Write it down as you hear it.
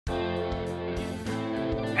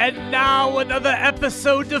And now another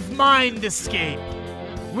episode of Mind Escape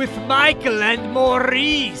with Michael and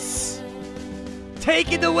Maurice.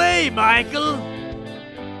 Take it away, Michael.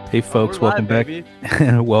 Hey folks, welcome back.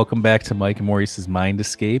 Welcome back to Mike and Maurice's Mind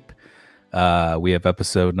Escape. We have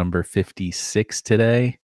episode number 56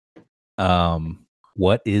 today.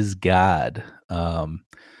 What is God? The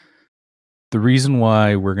reason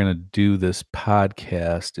why we're going to do this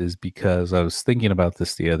podcast is because I was thinking about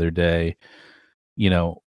this the other day. You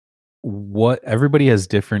know, what everybody has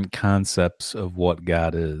different concepts of what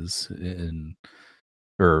God is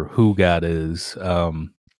or who God is. Yeah,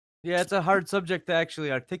 it's a hard subject to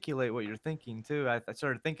actually articulate what you're thinking too. I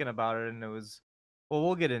started thinking about it, and it was, well,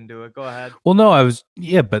 we'll get into it. Go ahead. Well, no,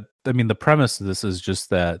 but I mean, the premise of this is just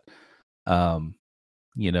that,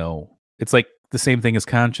 it's like the same thing as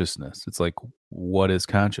consciousness. It's like, what is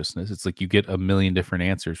consciousness? It's like you get a million different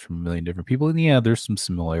answers from a million different people, and yeah, there's some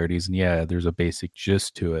similarities, and yeah, there's a basic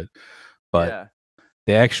gist to it, but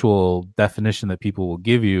the actual definition that people will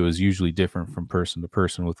give you is usually different from person to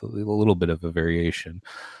person with a little bit of a variation.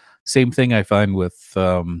 Same thing I find with,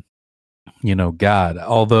 God,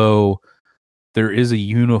 although there is a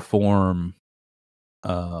uniform,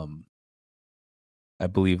 I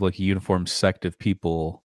believe, like a uniform sect of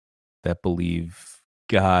people that believe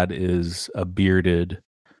God is a bearded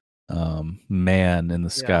man in the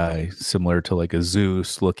sky, similar to like a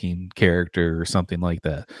Zeus looking character or something like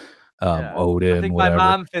that. Odin, I think whatever. my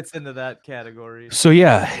mom fits into that category. So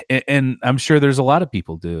yeah, and I'm sure there's a lot of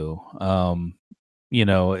people do. And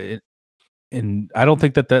I don't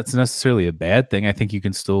think that that's necessarily a bad thing. I think you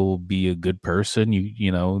can still be a good person.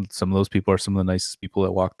 You know, some of those people are some of the nicest people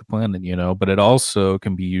that walk the planet, but it also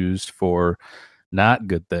can be used for not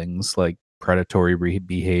good things like predatory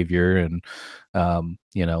behavior and, like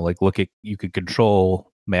you could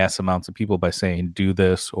control mass amounts of people by saying, do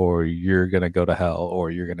this, or you're going to go to hell,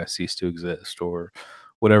 or you're going to cease to exist, or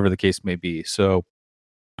whatever the case may be. So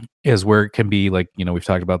is where it can be like, we've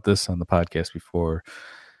talked about this on the podcast before.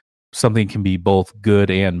 Something can be both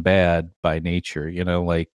good and bad by nature,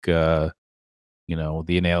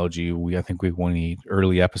 the analogy I think one of the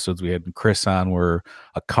early episodes we had Chris on were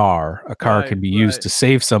a car can be used to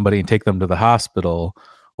save somebody and take them to the hospital,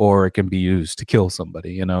 or it can be used to kill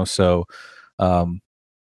somebody, so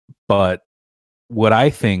but what I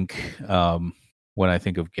think when I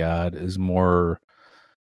think of God is more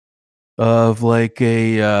of like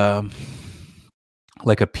a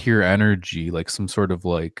pure energy, like some sort of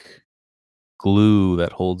like glue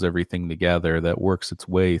that holds everything together, that works its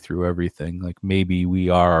way through everything. Like maybe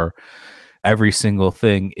every single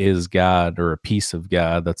thing is God or a piece of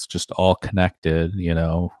God that's just all connected,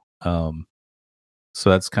 so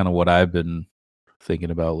that's kind of what I've been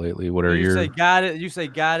thinking about lately. What are your... You say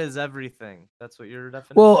God is everything. That's what your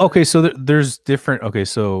definition Well, okay, is? so there's different... Okay,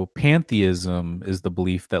 so pantheism is the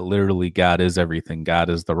belief that literally God is everything.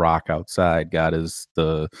 God is the rock outside. God is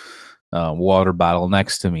the water bottle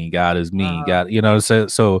next to me. God is me. God,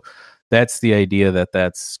 so that's the idea that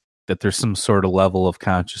there's some sort of level of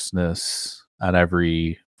consciousness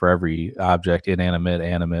for every object, inanimate,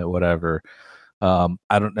 animate, whatever. I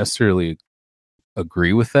don't necessarily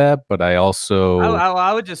agree with that, but I also...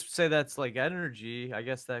 I would just say that's like energy. I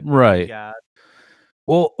guess that could be God.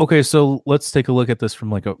 Well, okay, so let's take a look at this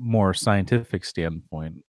from like a more scientific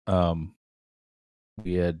standpoint.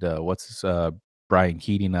 We had Brian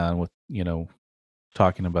Keating on with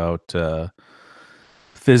talking about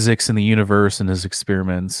physics and the universe and his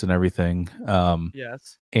experiments and everything.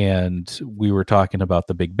 Yes. And we were talking about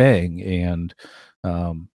the Big Bang and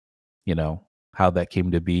how that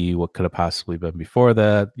came to be, what could have possibly been before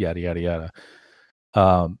that, yada yada yada.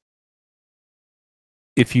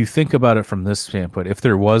 If you think about it from this standpoint, if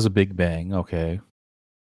there was a Big Bang, okay,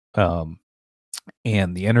 and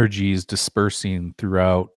the energy is dispersing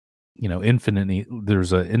throughout, infinitely, there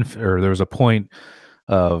was a point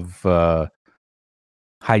of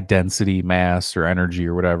high density mass or energy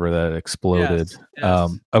or whatever that exploded.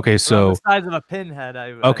 Yes. Okay, so the size of a pinhead.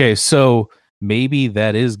 So maybe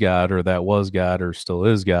that is God, or that was God, or still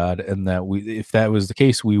is God, and that if that was the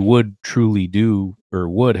case, we would truly do, or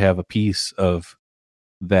would have a piece of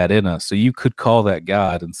that in us. So you could call that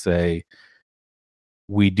God and say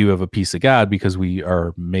we do have a piece of God because we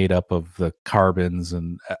are made up of the carbons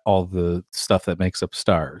and all the stuff that makes up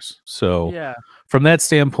stars. So from that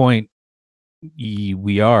standpoint,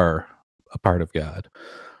 we are a part of God.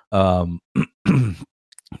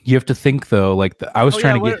 You have to think though, like I was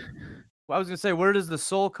trying to get... Well, I was gonna say, where does the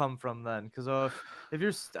soul come from then? Because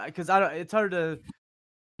it's hard to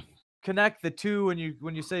connect the two when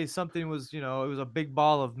you say something was, it was a big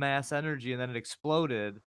ball of mass energy and then it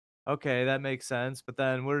exploded. Okay, that makes sense. But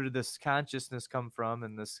then where did this consciousness come from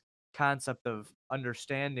and this concept of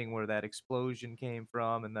understanding where that explosion came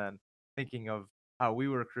from and then thinking of how we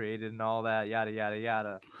were created and all that, yada, yada,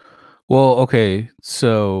 yada. Well, okay,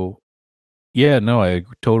 so yeah, no,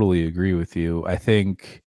 totally agree with you. I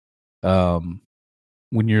think um,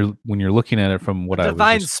 when you're looking at it from A what I was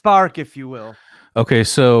divine just spark, if you will. okay,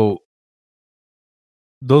 so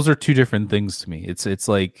those are two different things to me. It's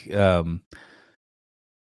like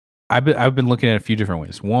I've been looking at it a few different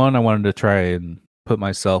ways. One, I wanted to try and put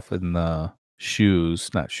myself in the shoes,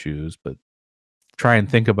 not shoes, but try and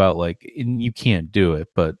think about like, and you can't do it,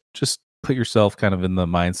 but just put yourself kind of in the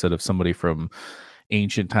mindset of somebody from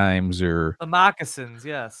ancient times or The moccasins,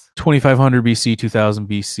 yes. 2500 BC, 2000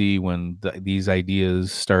 BC, when these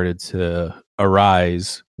ideas started to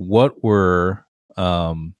arise.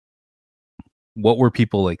 Um, what were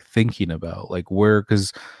people like thinking about? Like where,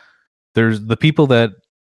 because there's the people that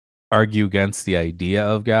argue against the idea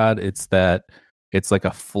of God. It's that it's like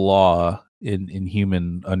a flaw in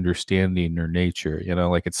human understanding or nature. You know,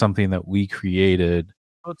 like it's something that we created.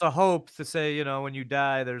 So it's a hope to say, when you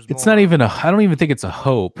die, there's It's not more. even I don't even think it's a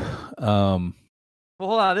hope. Um, Well,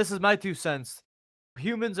 hold on. This is my 2 cents.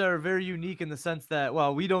 Humans are very unique in the sense that,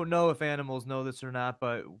 well, we don't know if animals know this or not,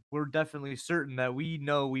 but we're definitely certain that we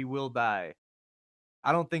know we will die.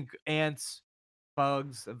 I don't think ants,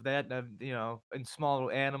 bugs of that, and small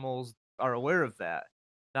animals are aware of that.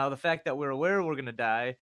 Now, the fact that we're aware we're gonna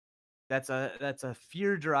die, that's a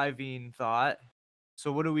fear driving thought.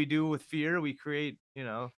 So what do we do with fear? We create,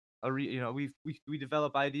 we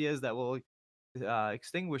develop ideas that will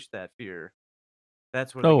extinguish that fear.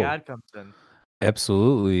 That's where the oh, God comes in.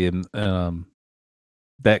 absolutely, and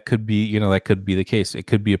that could be, that could be the case. It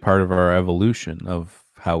could be a part of our evolution of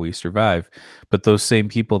how we survive. But those same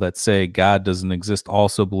people that say God doesn't exist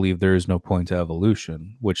also believe there is no point to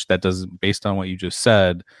evolution, which that doesn't, based on what you just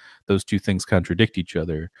said, those two things contradict each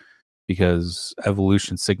other because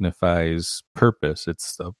evolution signifies purpose.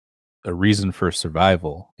 It's a reason for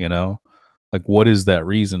survival, Like what is that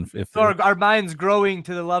reason if So our mind's growing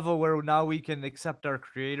to the level where now we can accept our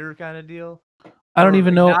creator kind of deal, I don't or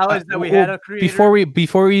even know. acknowledge that we had Well, a creator.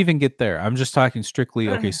 before we even get there, I'm just talking strictly.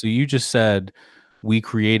 Okay, so you just said we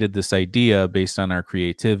created this idea based on our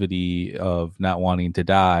creativity of not wanting to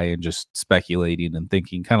die and just speculating and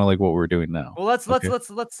thinking, kind of like what we're doing now. Well, let's let's Okay. let's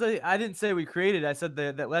let's say I didn't say we created. I said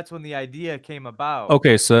that's when the idea came about.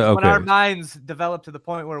 Okay. So It's when our okay. minds develop to the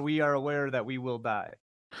point where we are aware that we will die.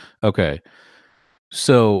 Okay.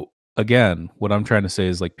 So again, what I'm trying to say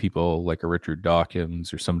is like people like a Richard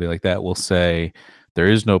Dawkins or somebody like that will say there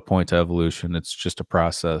is no point to evolution. It's just a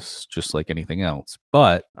process, just like anything else.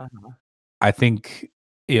 But Uh-huh. I think,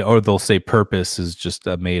 yeah, or they'll say purpose is just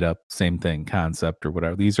a made up same thing, concept or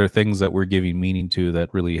whatever. These are things that we're giving meaning to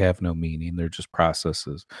that really have no meaning. They're just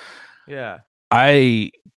processes. Yeah. I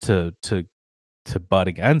to butt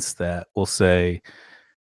against that will say,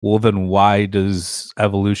 well, then why does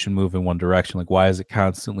evolution move in one direction? Like, why is it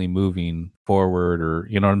constantly moving forward? Or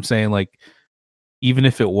you know what I'm saying? Like, even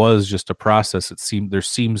if it was just a process, there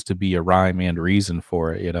seems to be a rhyme and reason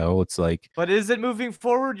for it. It's like But is it moving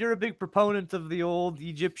forward? You're a big proponent of the old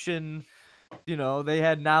Egyptian. They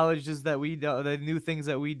had knowledges that we don't, they knew things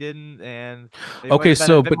that we didn't, and they might okay, have been a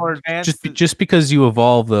so bit but more just advanced. just because you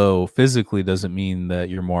evolve though physically doesn't mean that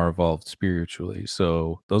you're more evolved spiritually.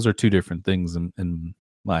 So those are two different things in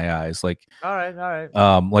my eyes. All right, all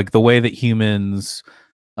right. Like the way that humans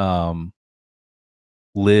um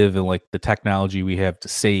live and like the technology we have to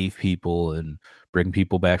save people and bring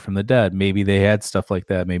people back from the dead. Maybe they had stuff like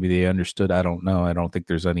that. Maybe they understood. I don't know. I don't think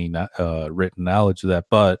there's any written knowledge of that.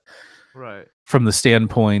 But Right. from the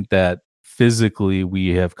standpoint that physically we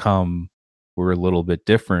have come, we're a little bit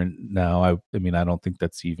different now. I mean, I don't think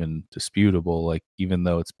that's even disputable. Like, even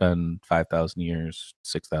though it's been 5,000 years,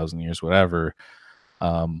 6,000 years, whatever,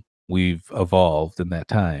 we've evolved in that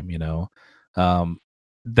time. Um,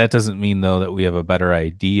 that doesn't mean though that we have a better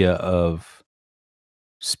idea of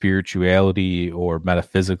spirituality or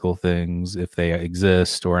metaphysical things if they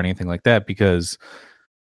exist or anything like that, because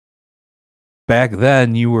back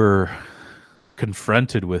then you were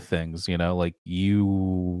confronted with things, like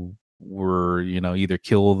you were, either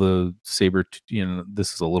kill the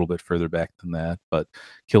this is a little bit further back than that, but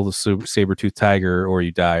kill the saber-toothed tiger or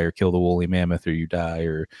you die, or kill the woolly mammoth or you die,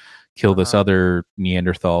 or kill this Uh-huh. other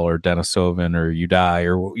Neanderthal or Denisovan or you die,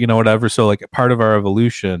 or whatever. So like part of our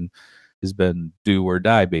evolution has been do or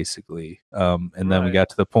die basically. And then we Right. got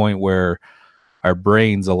to the point where our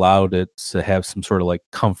brains allowed it to have some sort of like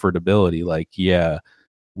comfortability, like, yeah,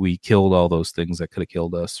 we killed all those things that could have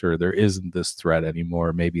killed us, or there isn't this threat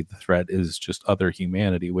anymore. Maybe the threat is just other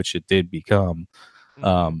humanity, which it did become.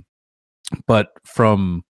 Mhm. But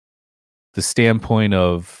from the standpoint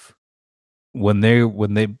of when they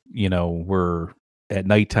were at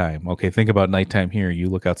nighttime, okay, think about nighttime here. You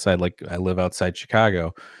look outside, like I live outside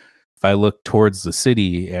Chicago. If I look towards the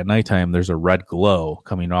city at nighttime, there's a red glow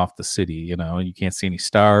coming off the city, and you can't see any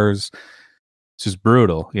stars. It's just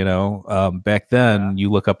brutal. Back Yeah. then, you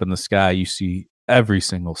look up in the sky, you see every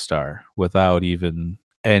single star without even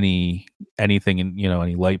anything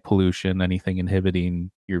any light pollution, anything inhibiting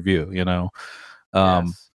your view. Um,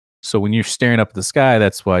 Yes. so when you're staring up at the sky,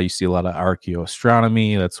 that's why you see a lot of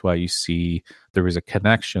archaeoastronomy. That's why you see there was a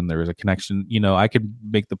connection. There was a connection. I could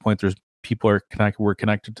make the point there's people were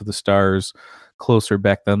connected to the stars closer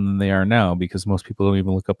back then than they are now, because most people don't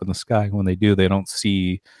even look up in the sky. When they do, they don't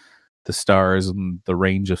see the stars and the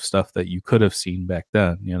range of stuff that you could have seen back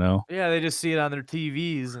then. Yeah, they just see it on their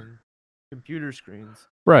TVs and computer screens.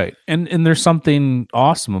 Right. And there's something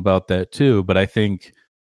awesome about that too, but I think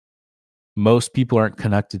most people aren't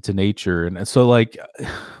connected to nature, and so like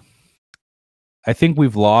I think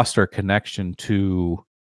we've lost our connection to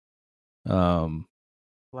um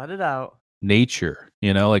Let it out. nature,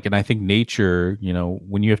 and I think nature,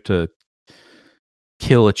 when you have to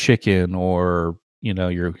kill a chicken, or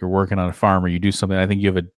you're working on a farm, or you do something, I think you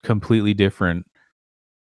have a completely different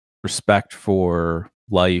respect for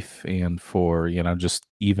life and for just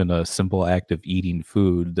even a simple act of eating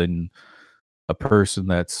food than a person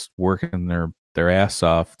that's working their ass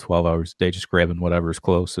off 12 hours a day just grabbing whatever's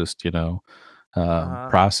closest, Uh-huh.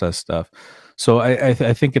 process stuff. So I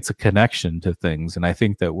think it's a connection to things, and I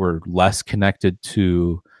think that we're less connected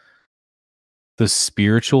to the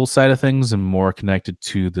spiritual side of things and more connected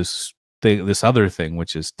to this other thing,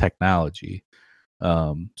 which is technology.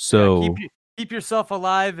 Yeah, So keep yourself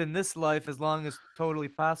alive in this life as long as totally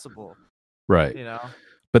possible, right. you know?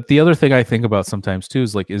 But the other thing I think about sometimes too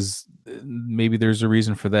is maybe there's a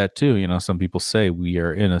reason for that too. Some people say we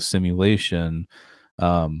are in a simulation.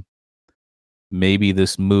 Um, Maybe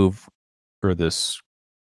this move, or this,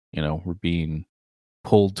 we're being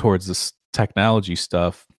pulled towards this technology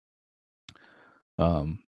stuff,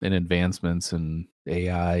 and advancements and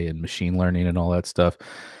AI and machine learning and all that stuff.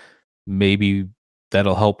 Maybe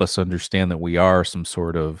that'll help us understand that we are some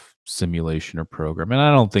sort of simulation or program. And I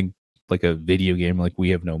don't think like a video game, like we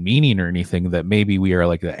have no meaning or anything, that maybe we are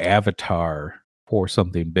like the avatar for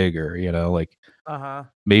something bigger, like Uh-huh.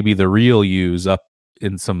 maybe the real you's up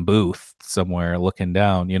in some booth somewhere looking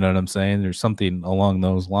down, you know what I'm saying? There's something along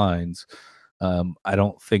those lines. I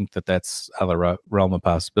don't think that that's out of the realm of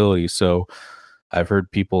possibility. So I've heard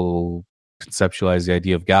people conceptualize the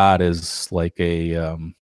idea of God as like a,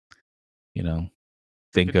 you know,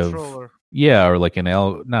 think of, Controller. yeah, or like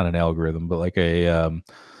not an algorithm, but like a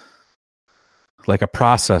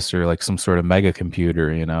processor, like some sort of mega computer,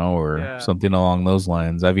 or Yeah. something along those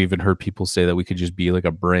lines. I've even heard people say that we could just be like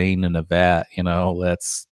a brain in a vat,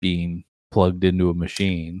 that's being plugged into a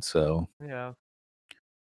machine. So, Yeah.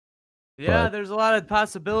 Yeah, but there's a lot of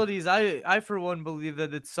possibilities. I for one believe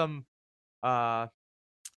that it's some uh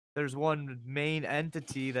there's one main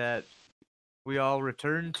entity that we all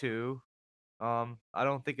return to. I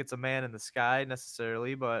don't think it's a man in the sky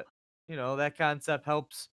necessarily, but that concept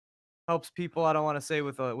helps people. I don't want to say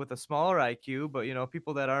with a smaller IQ, but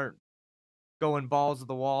people that aren't going balls to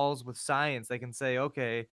the walls with science, they can say,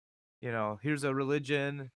 okay, here's a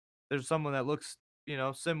religion. There's someone that looks,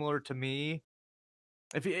 similar to me.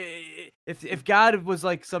 If God was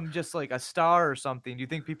like some just like a star or something, do you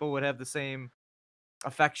think people would have the same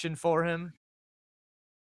affection for him?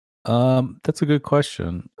 that's a good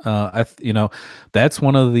question. That's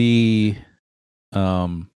one of the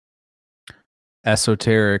um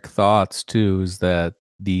esoteric thoughts too, is that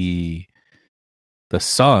the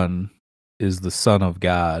son is the son of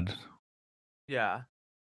God, Yeah.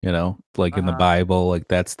 like in the Uh-huh. Bible, like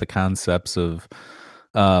that's the concepts of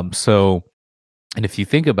so. And if you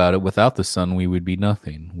think about it, without the sun, we would be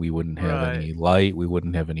nothing. We wouldn't have Right. any light. We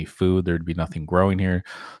wouldn't have any food. There'd be nothing growing here.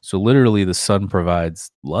 So literally, the sun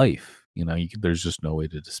provides life. There's just no way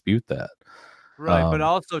to dispute that. Right, but Um,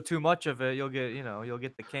 also too much of it, you'll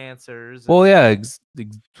get the cancers well, and yeah,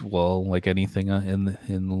 well, like anything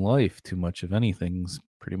in life, too much of anything's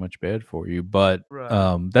pretty much bad for you. But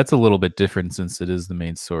right. that's a little bit different since it is the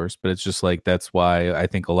main source. But it's just like that's why I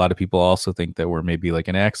think a lot of people also think that we're maybe like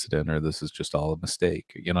an accident, or this is just all a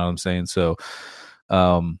mistake. You know what I'm saying? So,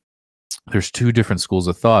 um, there's two different schools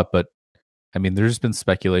of thought. But I mean, there's been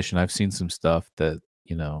speculation. I've seen some stuff that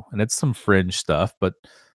and it's some fringe stuff, but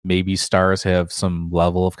maybe stars have some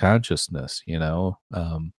level of consciousness,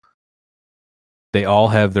 they all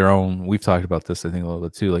have their own. We've talked about this, I think, a little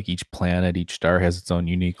bit too. Like each planet, each star has its own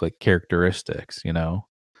unique like characteristics.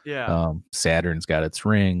 Yeah. Saturn's got its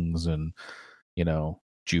rings, and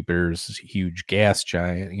Jupiter's a huge gas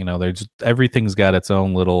giant. There's everything's got its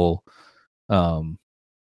own little, um,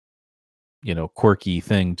 quirky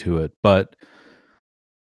thing to it. But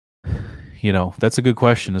that's a good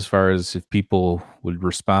question as far as if people would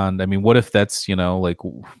respond. I mean, what if that's, like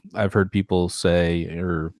I've heard people say,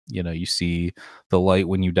 or, you see the light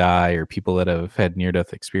when you die, or people that have had near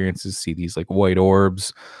death experiences see these like white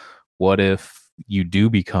orbs. What if you do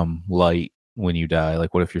become light when you die?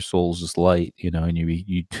 Like, what if your soul's just light, and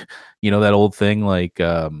that old thing, like,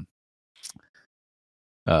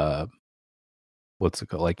 what's it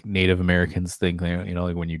called? Like Native Americans think,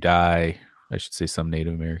 like when you die, I should say some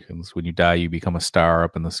Native Americans, when you die, you become a star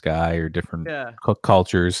up in the sky, or different Yeah.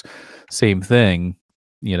 cultures. Same thing,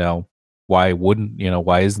 why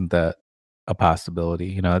why isn't that a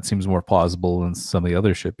possibility? It seems more plausible than some of the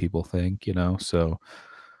other shit people think, so,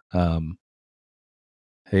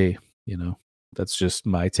 hey, that's just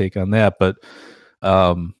my take on that. But,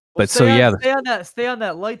 Well, so yeah, stay on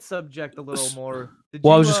that light subject a little more. Did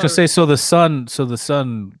well, I you was just gonna say, so the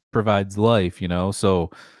sun provides life,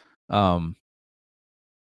 so,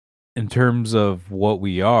 in terms of what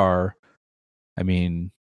we are, I mean,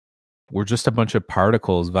 we're just a bunch of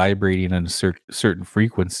particles vibrating at a certain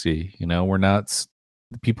frequency. We're not.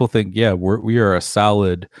 People think, yeah, we are a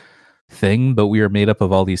solid thing, but we are made up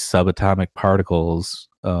of all these subatomic particles.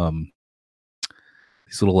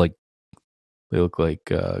 These little, like, they look like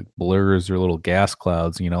blurs or little gas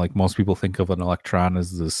clouds. Like most people think of an electron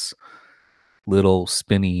as this little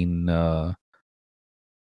spinning. It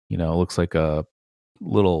looks like a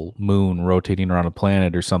little moon rotating around a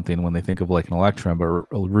planet or something when they think of like an electron, but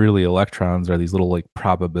really electrons are these little like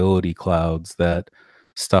probability clouds that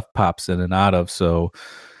stuff pops in and out of. So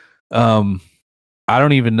I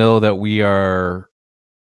don't even know that we are,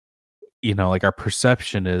 like our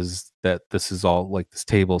perception is that this is all like this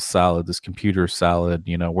table's solid, this computer's solid,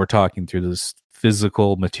 we're talking through this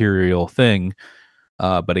physical material thing.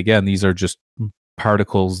 But again, these are just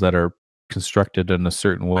particles that are constructed in a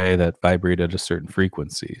certain way that vibrate at a certain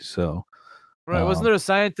frequency. So, right? Wasn't there a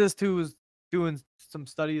scientist who was doing some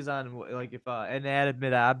studies on like if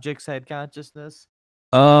inanimate objects had consciousness?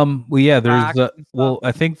 well, yeah, Rocks and stuff?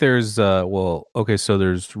 I think there's, okay, so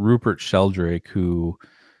there's Rupert Sheldrake, who,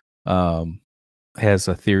 has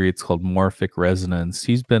a theory. It's called morphic resonance.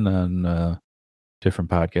 He's been on, different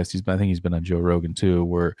podcasts. I think he's been on Joe Rogan too,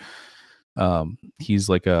 where, he's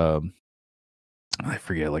like I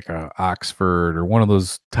forget, like a Oxford or one of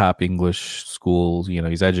those top English schools.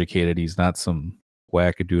 He's educated. He's not some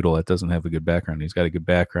wackadoodle that doesn't have a good background. He's got a good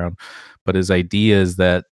background, but his idea is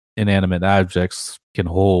that inanimate objects can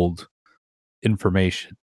hold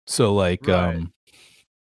information. So, like, Right.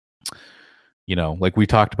 like we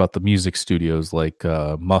talked about the music studios, like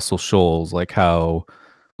Muscle Shoals, like how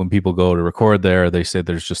when people go to record there, they say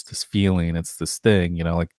there's just this feeling, it's this thing,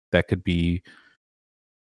 like that could be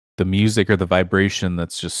the music or the vibration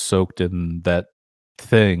that's just soaked in that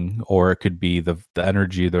thing, or it could be the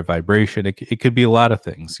energy, the vibration. It could be a lot of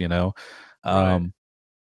things, Right. and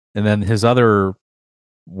then his other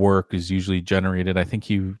work is usually generated. I think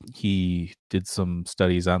he did some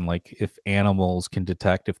studies on like if animals can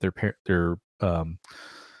detect if their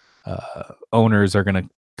owners are going to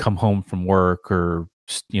come home from work, or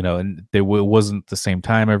and it wasn't the same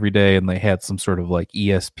time every day, and they had some sort of like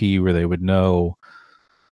ESP where they would know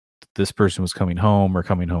this person was coming home or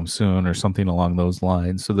coming home soon or something along those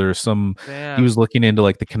lines. So there's he was Damn. looking into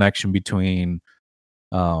like the connection between,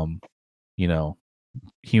 um, you know,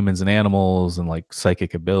 humans and animals, and like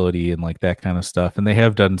psychic ability and like that kind of stuff. And they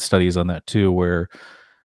have done studies on that too, where,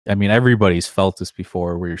 I mean, everybody's felt this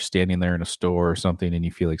before, where you're standing there in a store or something and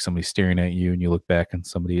you feel like somebody's staring at you, and you look back and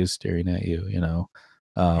somebody is staring at you,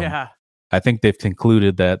 Um, Yeah. I think they've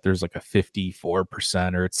concluded that there's like a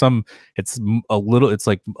 54%, or it's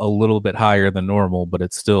like a little bit higher than normal, but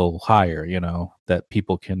it's still higher, that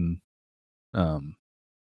people can, um,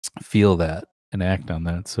 feel that and act on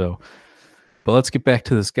that. So, but let's get back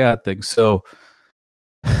to this God thing. So,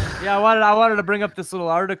 Yeah, I wanted to bring up this little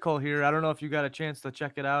article here. I don't know if you got a chance to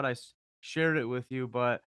check it out. Shared it with you,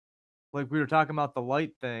 but like we were talking about the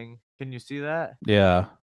light thing. Can you see that? yeah,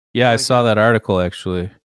 yeah, I Like saw that article actually.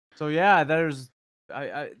 so yeah, there's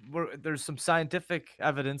some scientific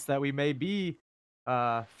evidence that we may be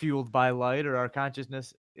fueled by light, or our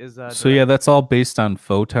consciousness is So yeah, direct. that's all based on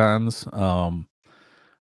photons.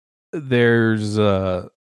 There's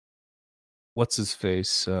what's his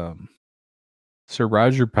face? Sir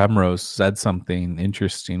Roger Penrose said something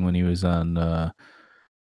interesting when he was on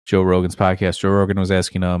Joe Rogan's podcast. Joe Rogan was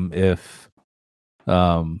asking him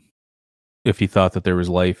um, if he thought that there was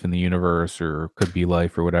life in the universe or could be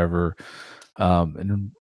life or whatever.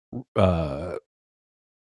 And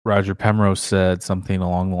Roger Penrose said something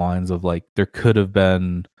along the lines of like, there could have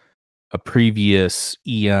been a previous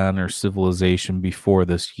eon or civilization before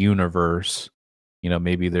this universe.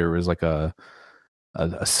 Maybe there was like a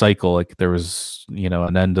cycle, like there was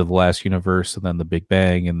an end of the last universe and then the Big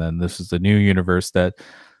Bang, and then this is the new universe, that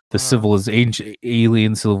the ancient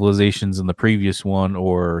alien civilizations in the previous one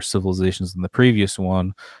or civilizations in the previous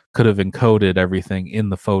one could have encoded everything in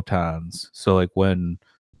the photons. So like when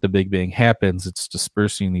the Big Bang happens, it's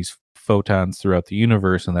dispersing these photons throughout the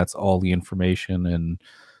universe, and that's all the information and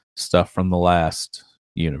stuff from the last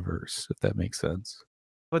universe, if that makes sense.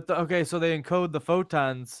 But so they encode the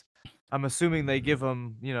photons. I'm assuming they give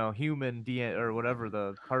them, human DNA or whatever,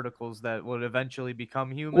 the particles that would eventually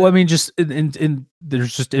become human. Well, I mean, just in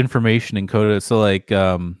there's just information encoded. So like,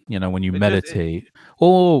 when you meditate,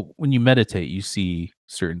 when you meditate, you see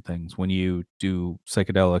certain things. When you do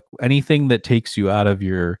psychedelic, anything that takes you out of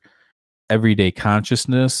your everyday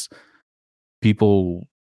consciousness, people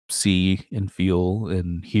see and feel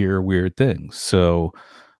and hear weird things. So,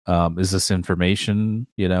 is this information,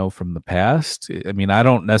 from the past? I mean, I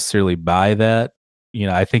don't necessarily buy that.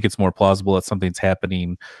 I think it's more plausible that something's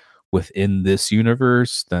happening within this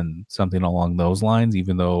universe than something along those lines,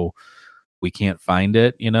 even though we can't find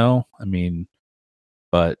it, I mean,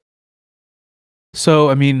 but so,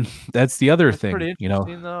 I mean, that's the other thing, pretty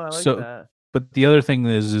interesting, though. I like that. But the other thing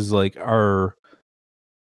is like,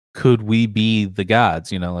 could we be the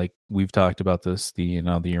gods? Like we've talked about this, the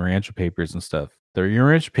Urantia papers and stuff. The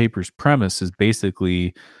Urantia papers premise is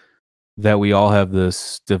basically that we all have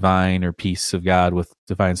this divine or piece of God, with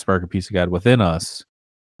divine spark or piece of God within us.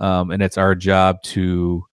 And it's our job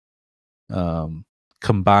to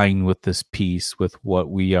combine with this piece, with what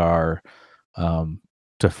we are,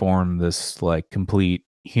 to form this like complete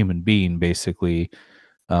human being, basically.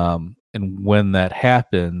 And when that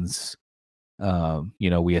happens,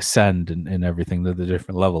 we ascend and everything to the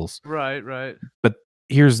different levels. Right. But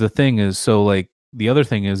here's the thing is, so like the other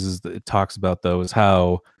thing is that it talks about, though, is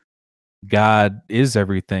how God is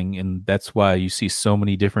everything, and that's why you see so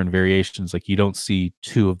many different variations. Like you don't see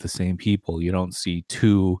two of the same people. You don't see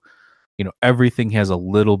two, everything has a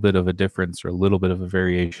little bit of a difference or a little bit of a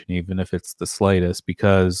variation, even if it's the slightest,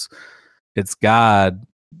 because it's God.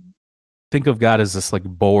 Think of God as this like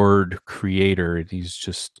bored creator, and he's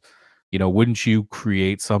just, wouldn't you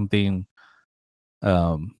create something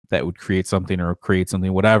that would create something or create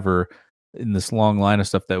something, whatever, in this long line of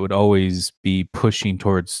stuff that would always be pushing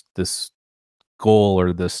towards this goal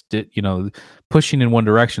or this, pushing in one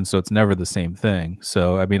direction. So it's never the same thing.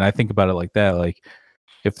 So, I mean, I think about it like that. Like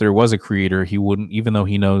if there was a creator, he wouldn't, even though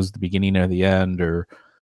he knows the beginning or the end or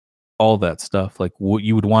all that stuff, like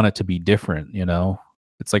you would want it to be different,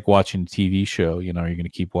 It's like watching a TV show, you're going to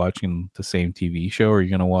keep watching the same TV show, or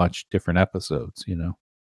you're going to watch different episodes,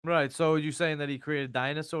 Right. So you saying that he created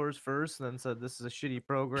dinosaurs first and then said this is a shitty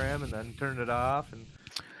program and then turned it off? And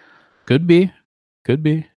could be.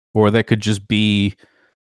 Or that could just be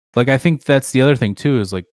like, I think that's the other thing too,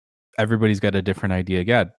 is like everybody's got a different idea.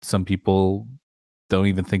 God, some people don't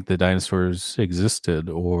even think the dinosaurs existed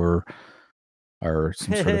or are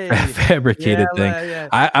some sort of fabricated thing. Yeah.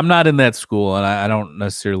 I'm not in that school, and I don't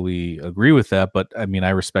necessarily agree with that, but I mean, I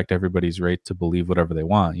respect everybody's right to believe whatever they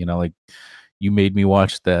want. Like you made me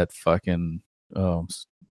watch that fucking whoa.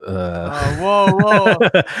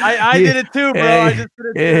 I did it too, bro. I just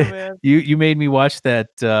did it too, man. You made me watch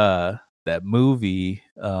that that movie.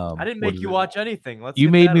 I didn't make you watch anything. You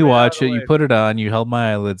made me watch it. You put it on. You held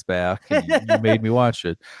my eyelids back. And you made me watch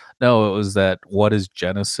it. No, it was that What is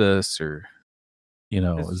Genesis, or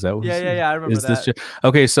is that what? Yeah. I remember that.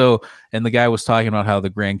 Okay, so and the guy was talking about how the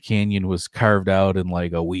Grand Canyon was carved out in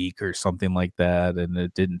like a week or something like that, and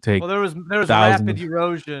it didn't take. Well, there was rapid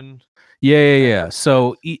erosion. Yeah.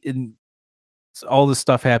 So all this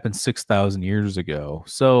stuff happened 6,000 years ago.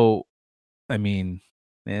 So, I mean,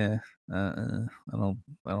 I don't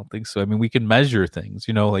think so. I mean, we can measure things,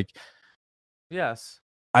 like. Yes.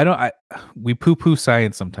 We poo-poo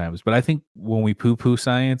science sometimes, but I think when we poo-poo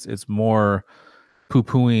science, it's more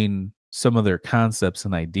poo-pooing some of their concepts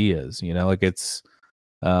and ideas, like it's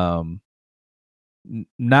not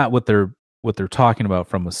what they're talking about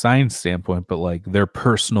from a science standpoint, but like their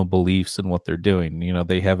personal beliefs and what they're doing. They don't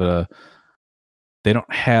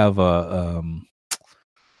have a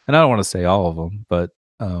and I don't want to say all of them, but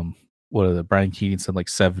Brian Keating said, like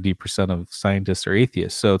 70% of scientists are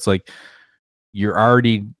atheists. So it's like you're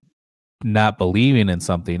already not believing in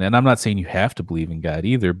something. And I'm not saying you have to believe in God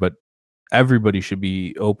either, but everybody should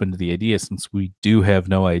be open to the idea, since we do have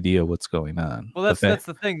no idea what's going on. Well, that's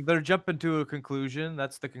the thing. They're jumping to a conclusion.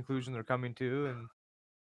 That's the conclusion they're coming to, and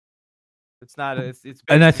it's not. It's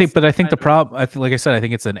and I based in think, but I some think the kind of. problem, I feel like I said, I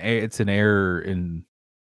think it's an error in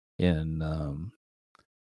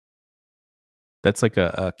that's like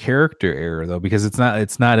a character error though, because it's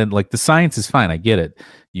not in, like, the science is fine. I get it.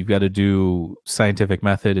 You've got to do scientific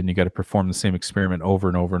method and you got to perform the same experiment over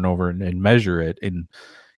and over and over and measure it. And,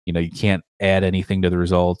 you know, you can't add anything to the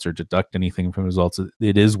results or deduct anything from the results.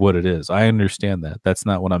 It is what it is. I understand that. That's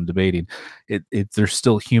not what I'm debating. There's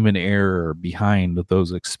still human error behind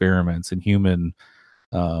those experiments and human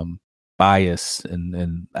bias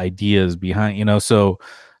and ideas behind, you know, so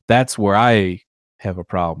that's where I have a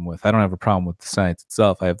problem with. I don't have a problem with the science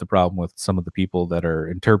itself. I have the problem with some of the people that are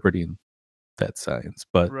interpreting that science.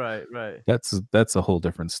 But Right. that's a whole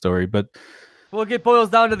different story. But Well, it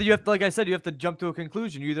boils down to you have to, like I said, you have to jump to a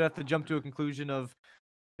conclusion. You either have to jump to a conclusion of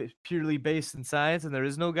it's purely based in science and there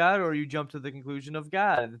is no God, or you jump to the conclusion of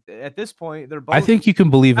God. At this point, they're both I think you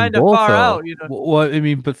can believe in kind of both, far though. out, you know. Well, I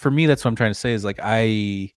mean, but for me, that's what I'm trying to say is, like,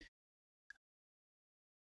 I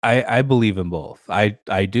believe in both. I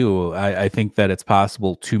do. I think that it's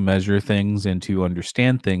possible to measure things and to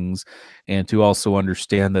understand things, and to also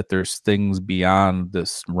understand that there's things beyond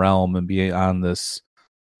this realm and beyond this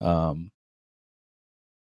um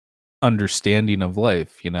understanding of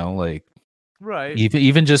life, you know, like Right.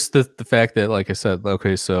 even just the fact that, like I said,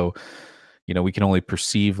 okay, so, you know, we can only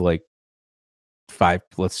perceive like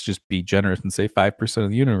let's just be generous and say 5% of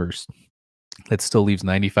the universe. That still leaves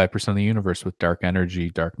 95% of the universe with dark energy,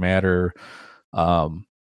 dark matter. Um,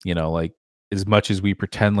 you know, like, as much as we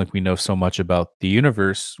pretend like we know so much about the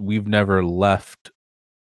universe, we've never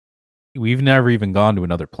even gone to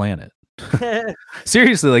another planet.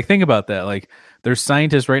 Seriously, like, think about that. Like, there's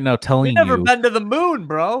scientists right now We telling never you been to the moon,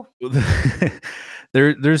 bro.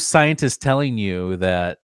 there's scientists telling you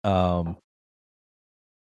that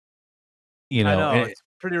you I know, know, it's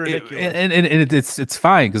pretty ridiculous. it's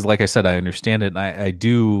fine, because, like I said, I understand it, and I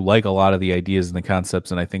do like a lot of the ideas and the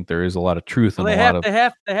concepts, and I think there is a lot of truth Well, in a lot of they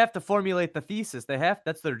have to formulate the thesis.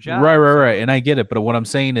 That's their right, job. right, So and I get it, but what I'm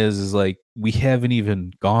saying is like, we haven't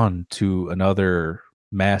even gone to another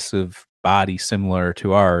massive body similar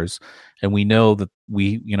to ours, and we know that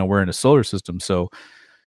we're in a solar system. So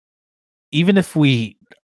even if we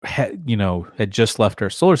had just left our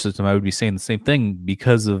solar system, I would be saying the same thing,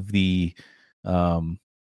 because of the um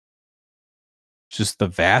just the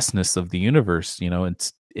vastness of the universe. You know,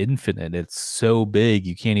 it's infinite, it's so big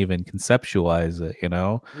you can't even conceptualize it, you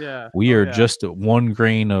know. yeah. We Oh are yeah. just at one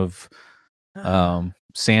grain of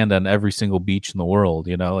sand on every single beach in the world,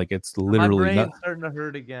 you know, like, My brain's starting to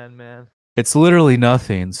hurt again, man. it's literally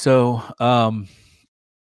nothing. So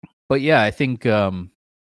but yeah, I think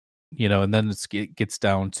you know, and then it gets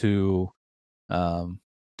down to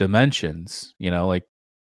dimensions, you know, like,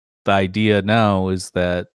 the idea now is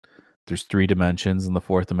that there's three dimensions, and the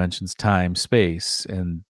fourth dimension's time, space,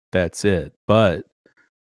 and that's it. But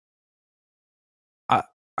I,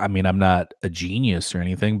 I mean, I'm not a genius or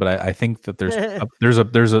anything, but I think that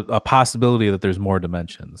there's a possibility that there's more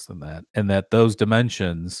dimensions than that, and that those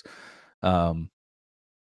dimensions um,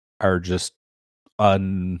 are just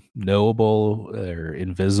unknowable or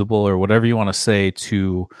invisible or whatever you want to say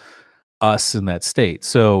to us in that state.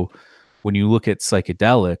 So when you look at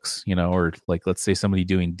psychedelics, you know, or, like, let's say somebody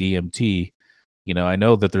doing DMT, you know, I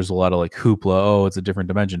know that there's a lot of, like, hoopla, oh, it's a different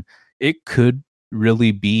dimension. It could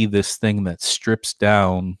really be this thing that strips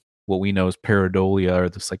down what we know as pareidolia, or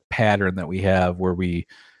this, like, pattern that we have where we,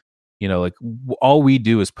 you know, like, all we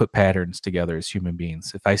do is put patterns together as human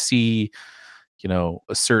beings. If I see, you know,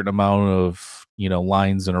 a certain amount of, you know,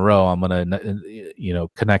 lines in a row, I'm gonna you know,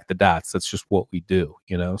 connect the dots. That's just what we do,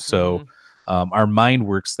 you know. So Mhm. our mind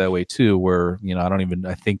works that way too, where, you know,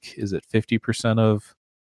 I think, is it 50% of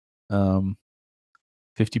um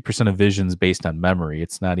 50% of vision's based on memory.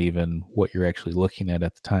 It's not even what you're actually looking at the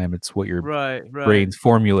time, it's what your Right. brain's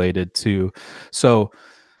formulated to. So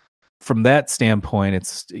from that standpoint,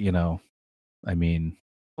 it's, you know, I mean,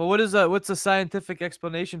 Well, what's a scientific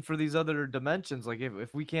explanation for these other dimensions? Like,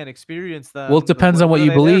 if we can't experience well, it them, then depends on what what are you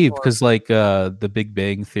they there believe, for? because, like, the Big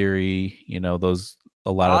Bang Theory, you know,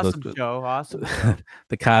 a lot of those Awesome show. Awesome show.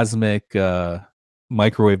 the cosmic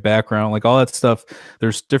microwave background, like, all that stuff.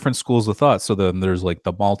 There's different schools of thought. So then there's, like,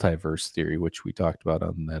 the multiverse theory, which we talked about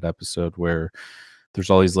on that episode, where there's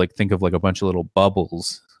always, like, think of, like, a bunch of little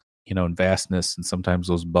bubbles, you know, in vastness, and sometimes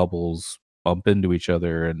those bubbles bump into each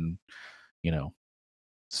other, and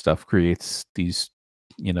stuff creates these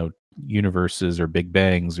universes or big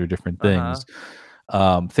bangs or different things.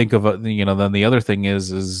 Think of then the other thing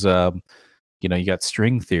is you got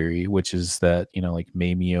string theory, which is that like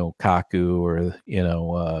Mamio Kaku, or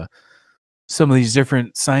some of these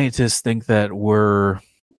different scientists think that we're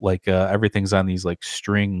like everything's on these like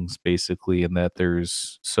strings basically, and that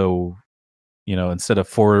there's instead of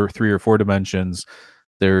 3 or 4 dimensions,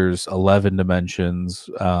 there's 11 dimensions.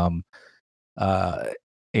 Uh,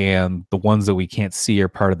 and the ones that we can't see are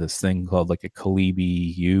part of this thing called like a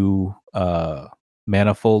Calibi U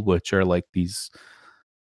manifold, which are like these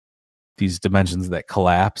dimensions that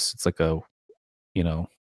collapse. It's like you know,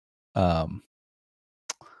 um,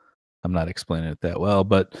 I'm not explaining it that well,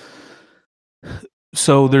 but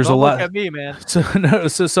so there's a Don't look lot. at me, man. So no,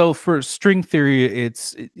 so for string theory,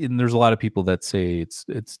 and there's a lot of people that say it's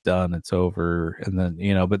done, it's over, and then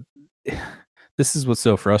but this is what's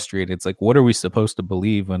so frustrating. It's like, what are we supposed to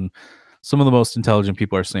believe when some of the most intelligent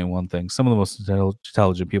people are saying one thing, some of the most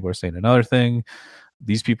intelligent people are saying another thing?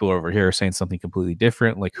 These people over here are saying something completely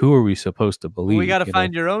different. Like, who are we supposed to believe? We got to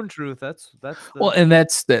find your own truth. That's well, and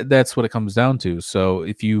that's what it comes down to. So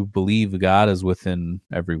if you believe God is within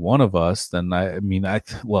every one of us, then I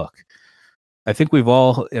look, I think we've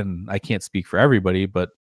all, and I can't speak for everybody, but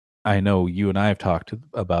I know you and I have talked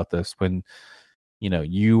about this when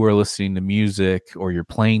you are listening to music or you're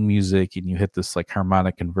playing music and you hit this like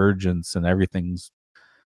harmonic convergence and everything's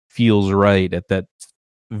feels right at that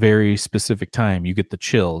very specific time. You get the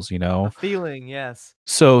chills, a feeling, yes.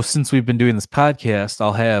 So since we've been doing this podcast,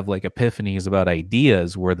 I'll have like epiphanies about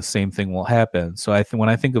ideas where the same thing will happen. So when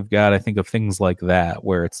I think of God, I think of things like that,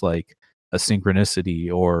 where it's like a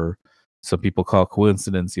synchronicity, or some people call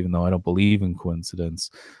coincidence, even though I don't believe in coincidence.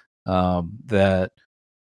 That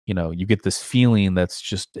you get this feeling that's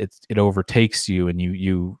just it overtakes you, and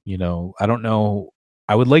you I don't know.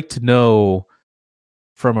 I would like to know,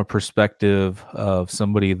 from a perspective of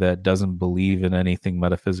somebody that doesn't believe in anything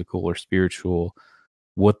metaphysical or spiritual,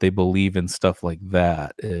 what they believe in stuff like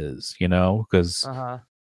that is, because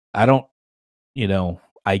I don't,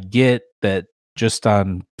 I get that just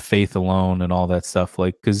on faith alone and all that stuff,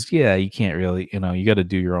 like, because you can't really, you got to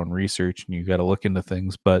do your own research and you got to look into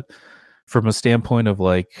things. But from a standpoint of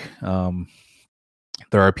like,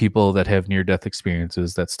 there are people that have near-death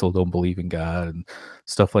experiences that still don't believe in God and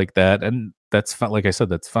stuff like that, and that's fine. Like I said,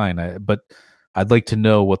 that's fine. But I'd like to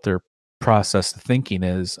know what their process of thinking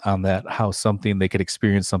is on that. How they could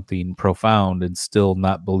experience something profound and still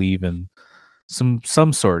not believe in some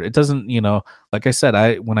sort. It doesn't, like I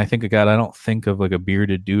said, when I think of God, I don't think of like a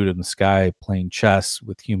bearded dude in the sky playing chess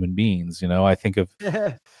with human beings. I think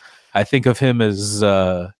of him as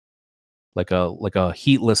like a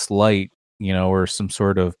heatless light, or some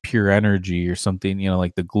sort of pure energy or something,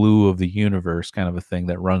 like the glue of the universe kind of a thing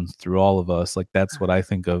that runs through all of us. Like, that's what I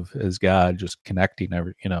think of as God, just connecting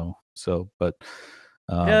so, but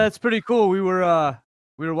yeah, that's pretty cool. We were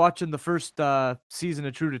watching the first season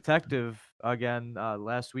of True Detective again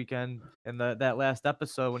last weekend, and that last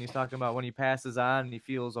episode when he's talking about when he passes on and he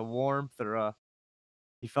feels a warmth, or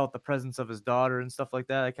he felt the presence of his daughter and stuff like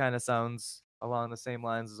that. It kind of sounds along the same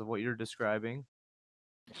lines as what you're describing.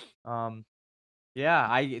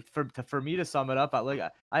 Yeah, for me to sum it up,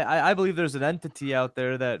 I believe there's an entity out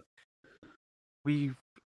there that we,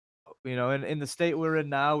 in the state we're in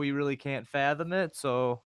now, we really can't fathom it.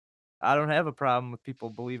 So I don't have a problem with people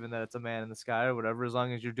believing that it's a man in the sky or whatever, as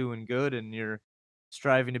long as you're doing good and you're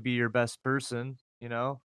striving to be your best person.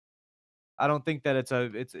 I don't think that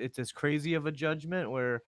it's as crazy of a judgment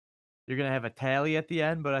where you're gonna have a tally at the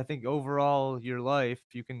end, but I think overall your life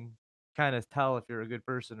you can kind of tell if you're a good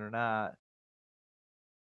person or not.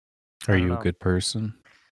 Are you a good person?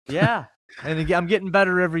 Yeah. And again, I'm getting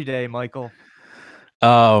better every day, Michael.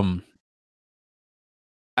 I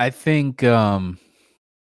think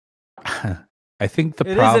I think it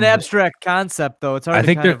is an abstract concept, though. It's hard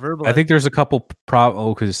to kind of verbalize. I think there's a couple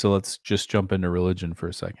problems. Okay, so let's just jump into religion for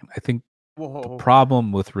a second. I think the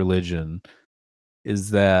problem with religion is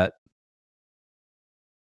that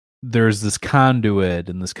there's this conduit,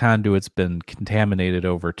 and this conduit's been contaminated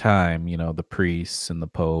over time. The priests and the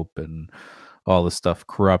Pope and all this stuff,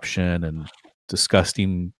 corruption and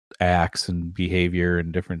disgusting acts and behavior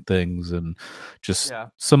and different things, and just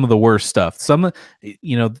some of the worst stuff.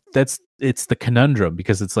 It's the conundrum,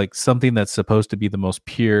 because it's like something that's supposed to be the most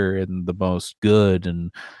pure and the most good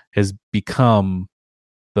and has become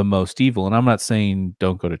the most evil. And I'm not saying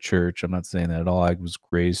don't go to church. I'm not saying that at all. I was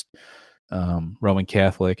raised Roman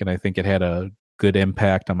Catholic, and I think it had a good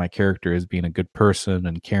impact on my character as being a good person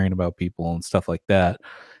and caring about people and stuff like that.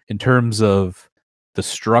 In terms of the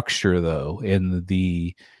structure, though, and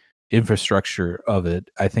the infrastructure of it,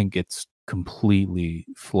 I think it's completely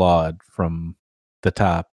flawed from the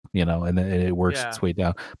top, and then it works Yeah. its way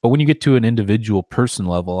down. But when you get to an individual person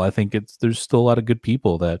level, I think there's still a lot of good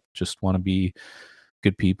people that just want to be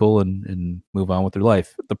good people and move on with their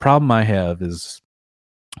life. The problem I have is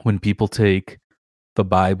when people take the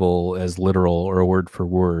Bible as literal or word for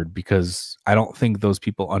word, because I don't think those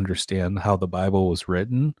people understand how the Bible was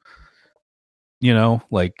written.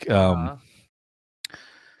 Like Uh-huh.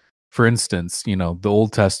 for instance, the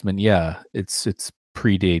Old Testament, yeah, it's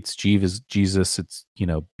predates Jesus, it's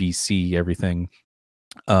BC, everything.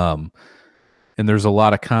 And there's a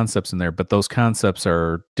lot of concepts in there, but those concepts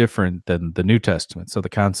are different than the New Testament. So the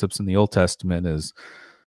concepts in the Old Testament is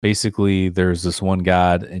basically there's this one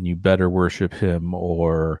God and you better worship him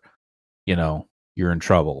or you're in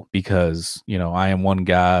trouble because I am one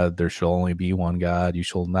God, there shall only be one God, you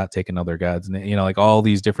shall not take another God's name, like all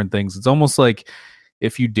these different things. It's almost like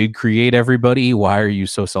if you did create everybody, why are you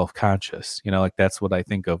so self-conscious? Like that's what I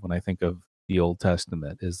think of when I think of the Old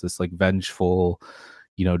Testament, is this like vengeful,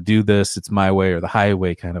 do this, it's my way or the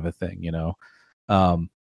highway kind of a thing. To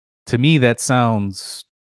me that sounds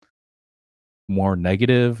more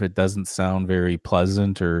negative. It doesn't sound very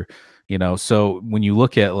pleasant, or so when you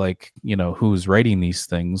look at like who's writing these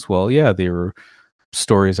things, well, yeah, they were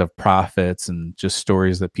stories of prophets and just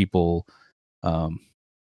stories that people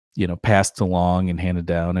passed along and handed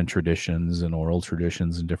down, and traditions and oral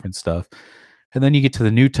traditions and different stuff. And then you get to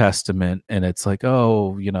the New Testament and it's like,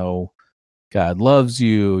 oh, God loves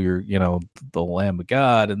you, you're the Lamb of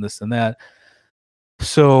God and this and that.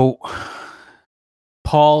 So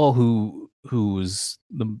Paul, who's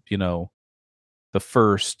the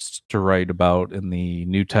first to write about in the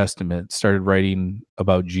New Testament, started writing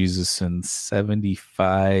about Jesus in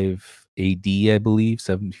 75 AD, I believe,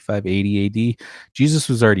 75, 80 AD. Jesus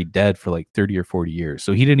was already dead for like 30 or 40 years.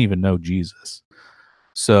 So he didn't even know Jesus.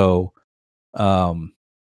 So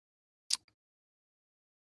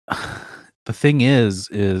the thing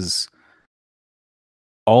is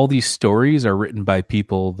all these stories are written by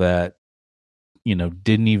people that,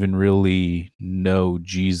 didn't even really know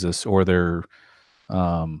Jesus, or they're,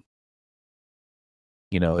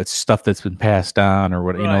 it's stuff that's been passed on or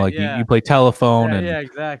what, Right, like yeah. you play telephone and, Yeah,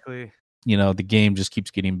 exactly. the game just keeps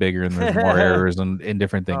getting bigger and there's more errors and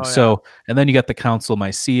different things. Oh, yeah. So, and then you got the Council of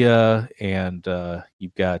Nicaea and,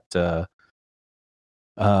 you've got,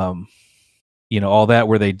 um, all that,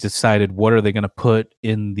 where they decided what are they going to put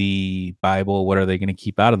in the Bible, what are they going to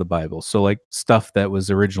keep out of the Bible. So like stuff that was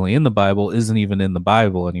originally in the Bible isn't even in the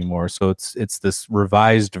Bible anymore. So it's this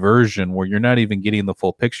revised version where you're not even getting the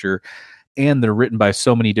full picture, and they're written by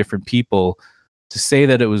so many different people. To say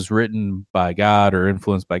that it was written by God or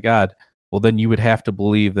influenced by God, well, then you would have to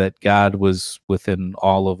believe that God was within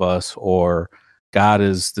all of us, or God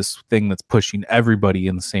is this thing that's pushing everybody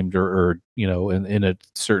in the same or in a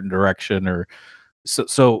certain direction, or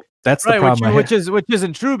so that's the Right, problem I have. which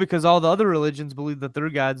isn't true because all the other religions believe that their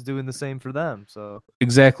God's doing the same for them, so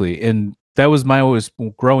Exactly, and that was my always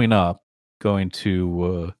growing up, going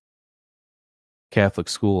to Catholic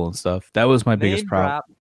school and stuff. That was my biggest name problem.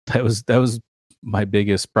 drop. That was my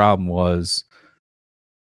biggest problem, was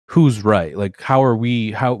who's right. Like how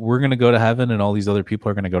we're going to go to heaven and all these other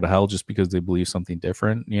people are going to go to hell just because they believe something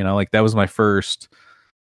different, like that was my first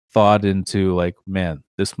thought into like, man,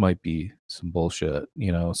 this might be some bullshit,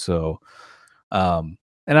 so and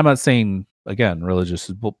I'm not saying again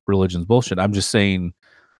religion's bullshit. I'm just saying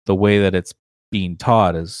the way that it's being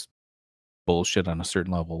taught is bullshit on a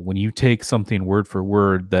certain level. When you take something word for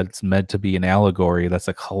word that's meant to be an allegory, that's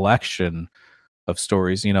a collection of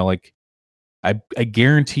stories, like I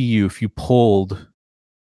guarantee you, if you polled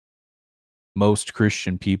most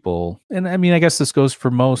Christian people, and I mean, I guess this goes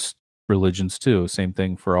for most religions too, same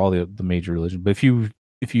thing for all the major religions. But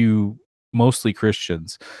if you mostly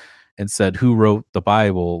Christians and said who wrote the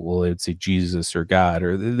Bible, well, they'd say Jesus or God,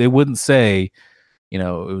 or they wouldn't say, it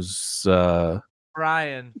was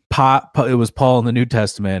Brian. it was Paul in the New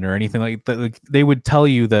Testament or anything like that. Like, they would tell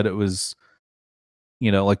you that it was,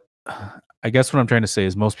 like, I guess what I'm trying to say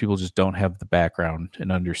is most people just don't have the background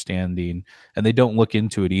and understanding, and they don't look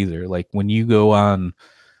into it either. Like when you go on,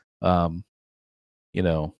 um, you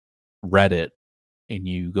know, Reddit and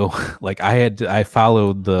you go, like I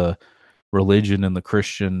followed the religion and the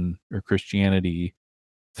Christian or Christianity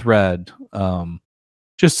thread,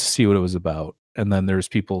 just to see what it was about. And then there's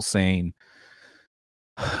people saying,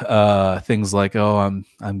 things like, oh,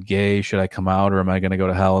 I'm gay, should I come out or am I going to go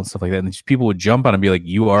to hell and stuff like that, and these people would jump on and be like,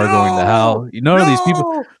 you are going to hell. No,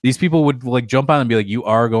 these people would like jump on and be like, you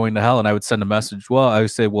are going to hell, and I would send a message. Well, I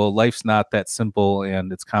would say, well, life's not that simple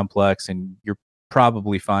and it's complex, and you're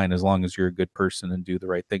probably fine as long as you're a good person and do the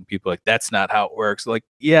right thing. People are like, that's not how it works. Like,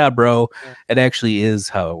 yeah, bro, Yeah. it actually is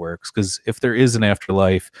how it works, because if there is an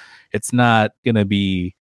afterlife, it's not going to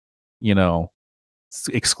be, you know,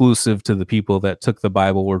 exclusive to the people that took the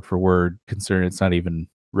Bible word for word, considering it's not even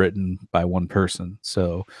written by one person.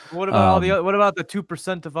 So, What about all the what about the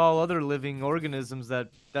 2% of all other living organisms that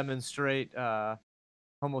demonstrate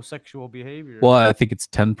homosexual behavior? well, I think it's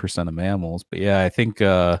 10% of mammals, but yeah, I think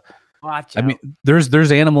Watch I mean, out.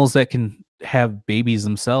 there's animals that can have babies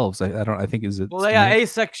themselves. I don't. I think is it Well, they got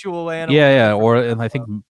asexual animals. Yeah, What the yeah. frick Or are you and talking I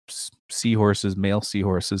think seahorses, male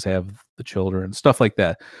seahorses, have the children, stuff like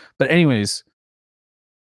that. But anyways,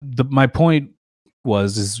 my point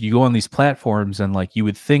was is you go on these platforms and like you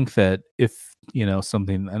would think that if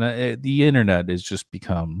something, and the internet has just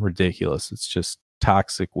become ridiculous. It's just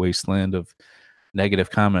toxic wasteland of negative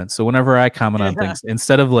comments. So whenever I comment on about? things,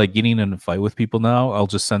 instead of like getting in a fight with people now, I'll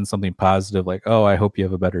just send something positive like, oh, I hope you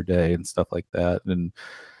have a better day and stuff like that. And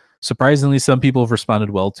surprisingly, some people have responded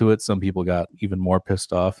well to it. Some people got even more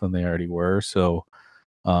pissed off than they already were. So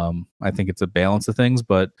I think it's a balance of things.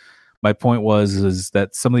 But my point was is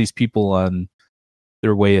that some of these people on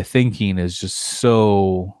their way of thinking is just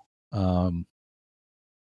so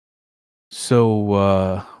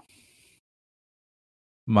so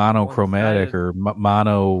monochromatic One-sided. or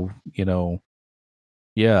mono,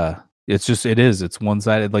 yeah, it's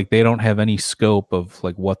one-sided. Like they don't have any scope of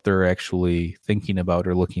like what they're actually thinking about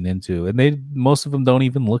or looking into, and most of them don't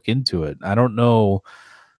even look into it. I don't know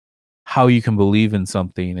how you can believe in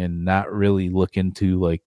something and not really look into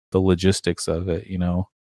like the logistics of it,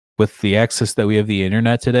 with the access that we have the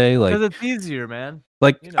internet today. Because it's easier, man.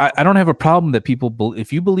 You I, know. I don't have a problem that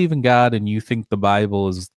if you believe in God and you think the Bible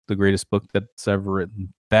is the greatest book that's ever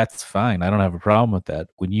written, that's fine. I don't have a problem with that.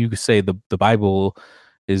 When you say the Bible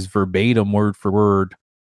is verbatim, word for word,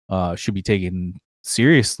 should be taken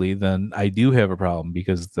seriously, then I do have a problem,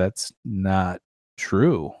 because that's not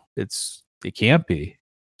true. It can't be.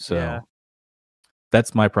 Yeah. So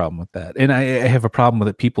that's my problem with that. And I have a problem with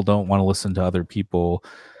it. People don't want to listen to other people.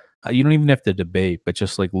 You don't even have to debate, but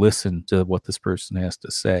just like listen to what this person has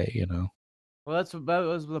to say. Well, that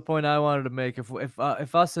was the point I wanted to make. If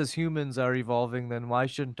us as humans are evolving, then why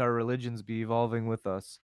shouldn't our religions be evolving with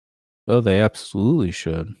us? Oh, they absolutely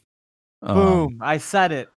should. Boom! I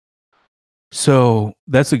said it. So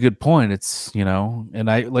that's a good point. It's, and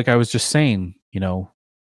I was just saying,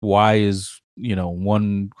 why is,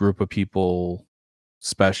 one group of people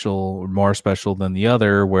special or more special than the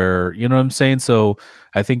other, where, you know what I'm saying? So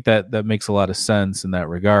I think that makes a lot of sense in that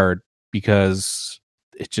regard, because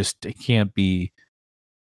it can't be,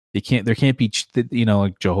 there can't be,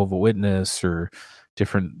 like Jehovah Witness or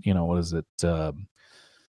different, what is it?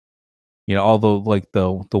 All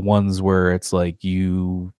the ones where it's like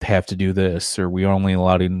you have to do this, or we are only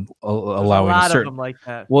There's a allowing a lot of certain. them like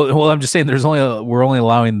that. Well, I'm just saying we're only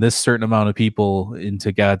allowing this certain amount of people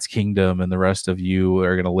into God's kingdom, and the rest of you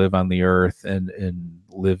are going to live on the earth and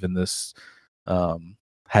live in this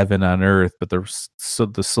heaven on earth. But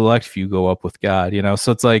the select few go up with God.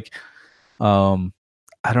 So it's like, um,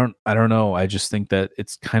 I don't know. I just think that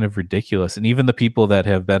it's kind of ridiculous. And even the people that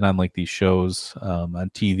have been on like these shows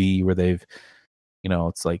on TV where they've,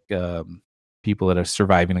 it's like people that are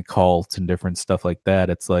surviving a cult and different stuff like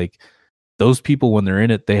that. It's like those people, when they're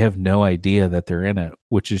in it, they have no idea that they're in it,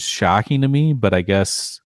 which is shocking to me. But I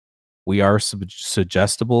guess we are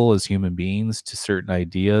suggestible as human beings to certain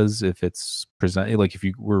ideas if it's presented. Like if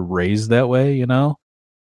you were raised that way.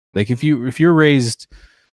 Like if you're raised,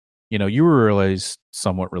 you were raised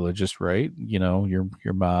somewhat religious, right? Your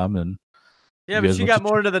mom and Yeah, you but guys she went to got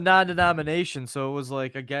more into the non-denomination, so it was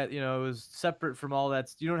like it was separate from all that.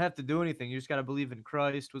 You don't have to do anything. You just got to believe in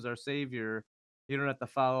Christ was our savior. You don't have to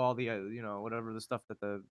follow all the whatever the stuff that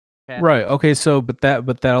the right. Catholics. Okay, so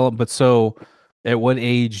so at what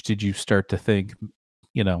age did you start to think,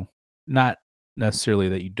 not necessarily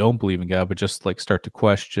that you don't believe in God, but just like start to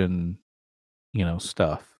question,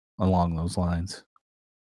 stuff along those lines?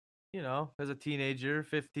 As a teenager,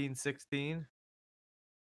 15, 16.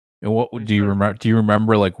 And what When you do you start remember? Do you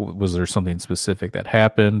remember, like, was there something specific that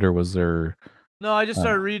happened, or was there? No, I just Uh,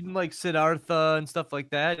 started reading like Siddhartha and stuff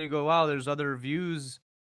like that. And you go, wow, there's other views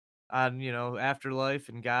on, afterlife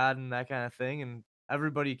and God and that kind of thing. And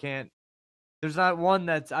everybody can't, there's not one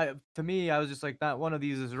to me, I was just like, not one of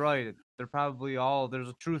these is right. They're probably all, there's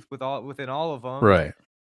a truth within all of them. And, right.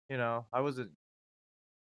 I wasn't,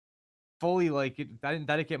 fully like I didn't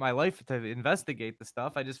dedicate my life to investigate the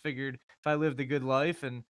stuff. I just figured if I lived a good life,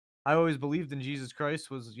 and I always believed in Jesus Christ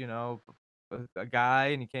was, a guy,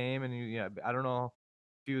 and he came, and I don't know if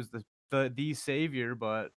he was the savior,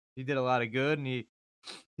 but he did a lot of good, and he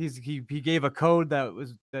gave a code that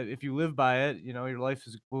if you live by it, your life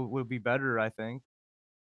will be better, I think.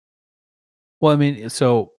 Well, I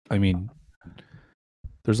mean,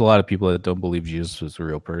 there's a lot of people that don't believe Jesus was a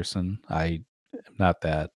real person. I am not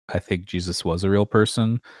that. I think Jesus was a real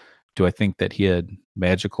person. Do I think that he had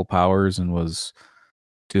magical powers and was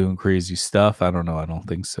doing crazy stuff? I don't know. I don't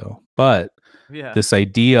think so. But Yeah. this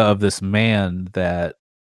idea of this man that,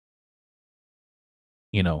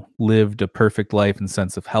 lived a perfect life in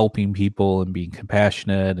sense of helping people and being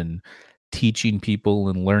compassionate and teaching people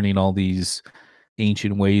and learning all these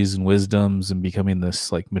ancient ways and wisdoms and becoming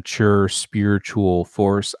this like mature spiritual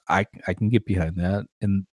force, I can get behind that.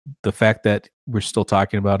 And the fact that we're still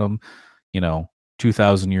talking about him, you know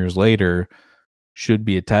 2000 years later, should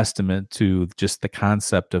be a testament to just the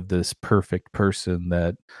concept of this perfect person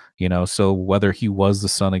that, so whether he was the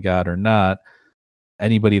son of God or not,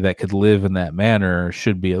 anybody that could live in that manner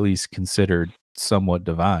should be at least considered somewhat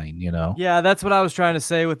divine. Yeah, that's what I was trying to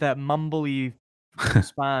say with that mumbly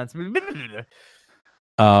response. Way to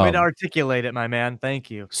um articulate it, my man.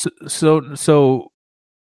 Thank you. so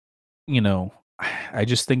you know I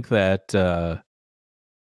just think that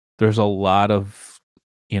there's a lot of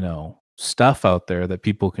stuff out there that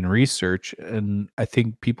people can research, and I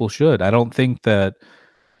think people should.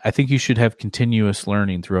 I think you should have continuous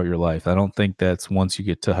learning throughout your life. I don't think that's once you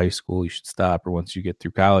get to high school you should stop, or once you get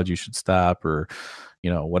through college you should stop, or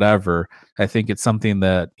whatever. I think it's something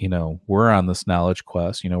that, we're on this knowledge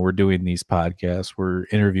quest. We're doing these podcasts, we're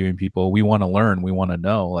interviewing people, we want to learn, we want to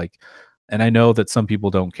know, like, and I know that some people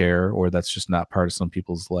don't care, or that's just not part of some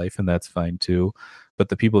people's life, and that's fine too. But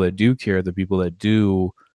the people that do care, the people that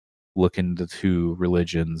do look into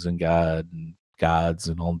religions and God and gods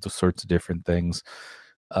and all the sorts of different things,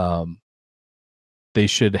 um, they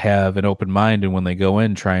should have an open mind, and when they go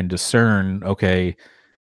in, try and discern, okay,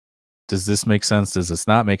 does this make sense? Does this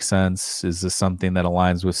not make sense? Is this something that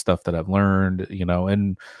aligns with stuff that I've learned?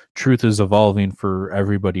 And truth is evolving for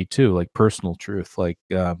everybody too, like personal truth. Like,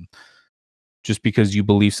 just because you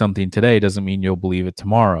believe something today doesn't mean you'll believe it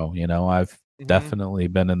tomorrow. I've Mhm. definitely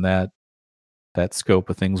been in that scope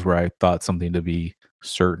of things where I thought something to be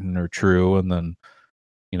certain or true, and then,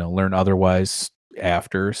 learn otherwise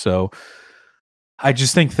after. So I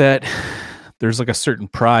just think that there's like a certain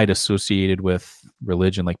pride associated with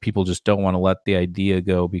religion. Like, people just don't want to let the idea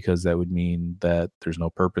go because that would mean that there's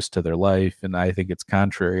no purpose to their life. And I think it's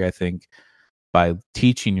contrary. I think by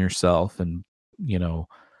teaching yourself and,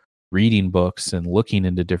 reading books and looking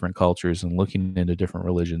into different cultures and looking into different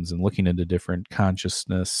religions and looking into different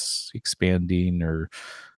consciousness expanding, or,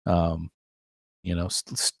 um,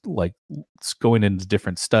 like going into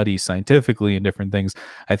different studies scientifically and different things,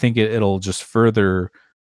 I think it'll just further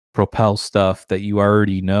propel stuff that you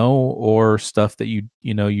already know, or stuff that you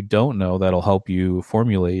don't know, that'll help you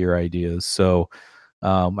formulate your ideas. So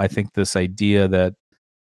I think this idea that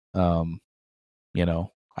um,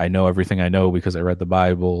 I know everything I know because I read the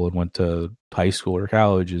Bible and went to high school or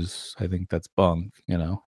college I think that's bunk.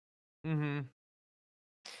 Mhm.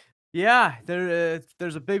 Yeah,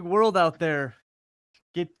 there's a big world out there.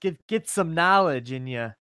 Get some knowledge in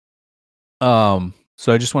you.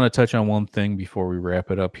 So I just want to touch on one thing before we wrap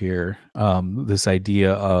it up here. This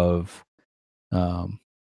idea of um,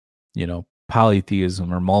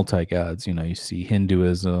 polytheism or multi-gods. You see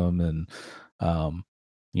Hinduism and,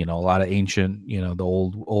 a lot of ancient, the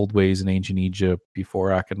old ways in ancient Egypt before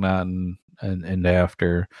Akhenaten, and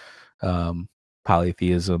after,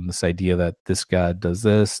 polytheism, this idea that this god does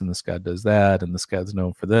this and this god does that and this god's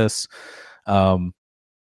known for this. Um,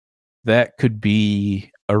 that could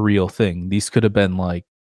be a real thing. These could have been like,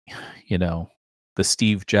 you know, the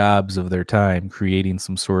Steve Jobs of their time, creating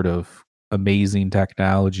some sort of amazing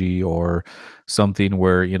technology or something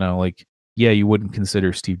where, like, yeah, you wouldn't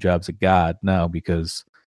consider Steve Jobs a god now, because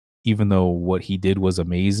even though what he did was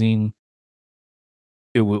amazing,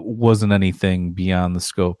 it wasn't anything beyond the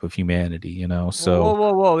scope of humanity. Whoa, So,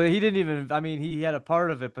 whoa, whoa! He didn't even. I mean, he had a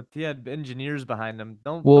part of it, but he had engineers behind him.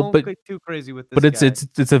 Don't well, don't but get too crazy with But this it's guy.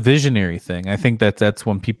 it's it's a visionary thing. I think that's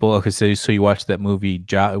when people, okay, so you watch that movie,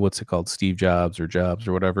 what's it called, Steve Jobs or Jobs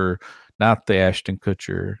or whatever, not the Ashton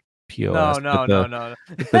Kutcher POS, No, but no, no, no.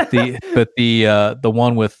 the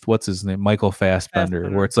one with, what's his name, Michael Fassbender, where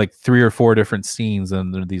Fassbender. it's like 3 or 4 different scenes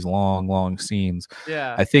and they're these long scenes.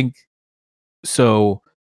 Yeah. I think so.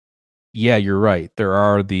 Yeah, you're right. There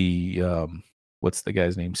are the what's the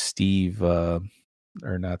guy's name, Steve?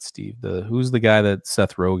 or not Steve. Who's the guy that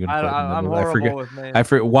Seth Rogen put in the I'm movie? I forget. horrible with names. I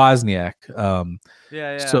forget Wozniak.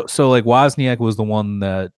 Yeah. So like Wozniak was the one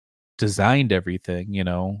that designed everything,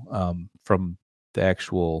 from the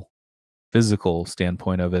actual physical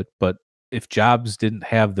standpoint of it. But if Jobs didn't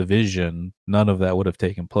have the vision, none of that would have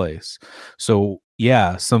taken place. So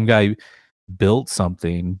yeah, some guy built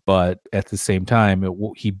something, but at the same time,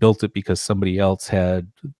 he built it because somebody else had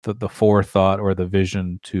the forethought or the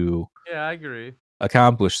vision to Yeah, I agree.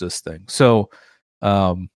 accomplish this thing. So,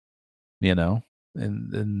 um,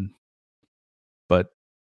 and but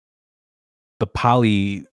the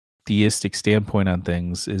polytheistic standpoint on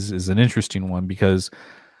things is an interesting one, because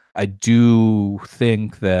I do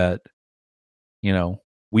think that,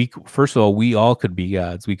 first of all, we all could be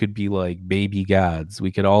gods. We could be like baby gods.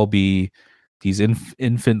 We could all be these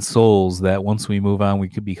infant souls that once we move on, we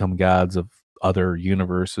could become gods of other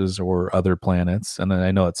universes or other planets. And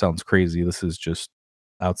I know it sounds crazy. This is just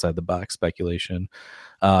outside the box speculation.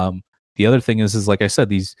 The other thing is like I said,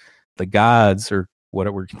 the gods, or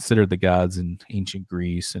what were considered the gods in ancient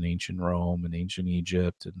Greece and ancient Rome and ancient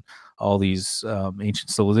Egypt and all these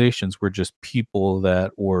ancient civilizations, were just people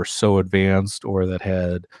that were so advanced or that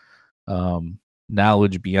had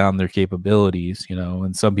knowledge beyond their capabilities,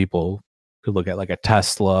 and some people could look at like a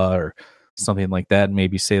Tesla or something like that and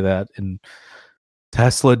maybe say that. And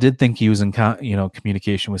Tesla did think he was in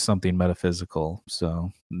communication with something metaphysical. So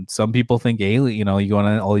some people think alien, you go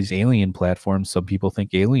on all these alien platforms, some people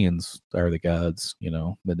think aliens are the gods,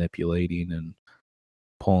 manipulating and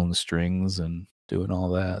pulling the strings and doing all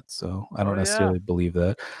that. So I don't necessarily believe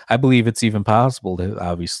that. I believe it's even possible to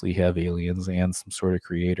obviously have aliens and some sort of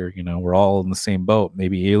creator. We're all in the same boat.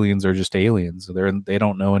 Maybe aliens are just aliens. They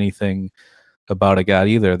don't know anything about a god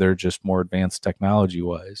either. They're just more advanced technology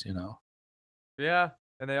wise, Yeah,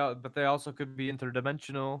 and but they also could be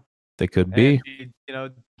interdimensional. They could And be. you know,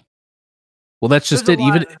 Well, that's just there's a it.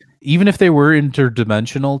 Even lot. even if they were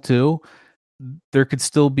interdimensional too, there could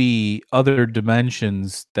still be other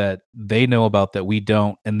dimensions that they know about that we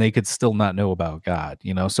don't, and they could still not know about God,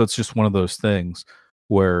 So it's just one of those things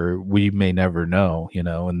where we may never know,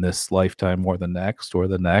 in this lifetime or the next,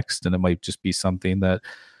 and it might just be something that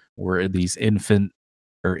we're these infinite,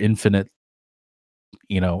 energy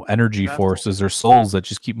Vessel. forces or souls that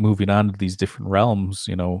just keep moving on to these different realms,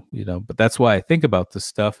 But that's why I think about this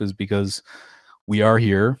stuff, is because we are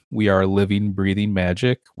here, we are living, breathing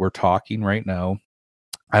magic. We're talking right now.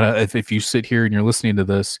 I don't, if you sit here and you're listening to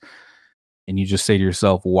this and you just say to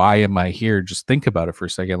yourself, why am I here? Just think about it for a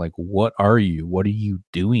second. Like, what are you? What are you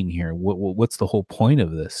doing here? What's the whole point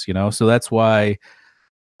of this? So that's why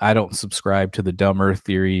I don't subscribe to the dumb earth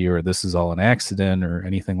theory or this is all an accident or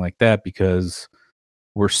anything like that, because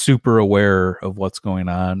we're super aware of what's going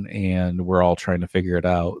on and we're all trying to figure it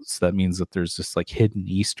out. So that means that there's this like hidden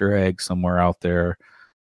Easter egg somewhere out there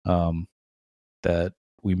that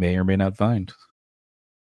we may or may not find.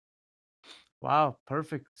 Wow,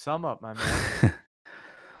 perfect sum up, my man.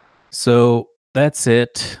 So that's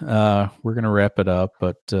it. We're gonna wrap it up,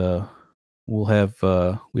 but we have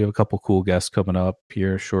a couple cool guests coming up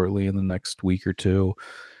here shortly in the next week or two,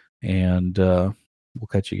 and we'll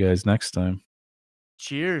catch you guys next time.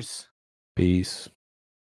 Cheers. Peace.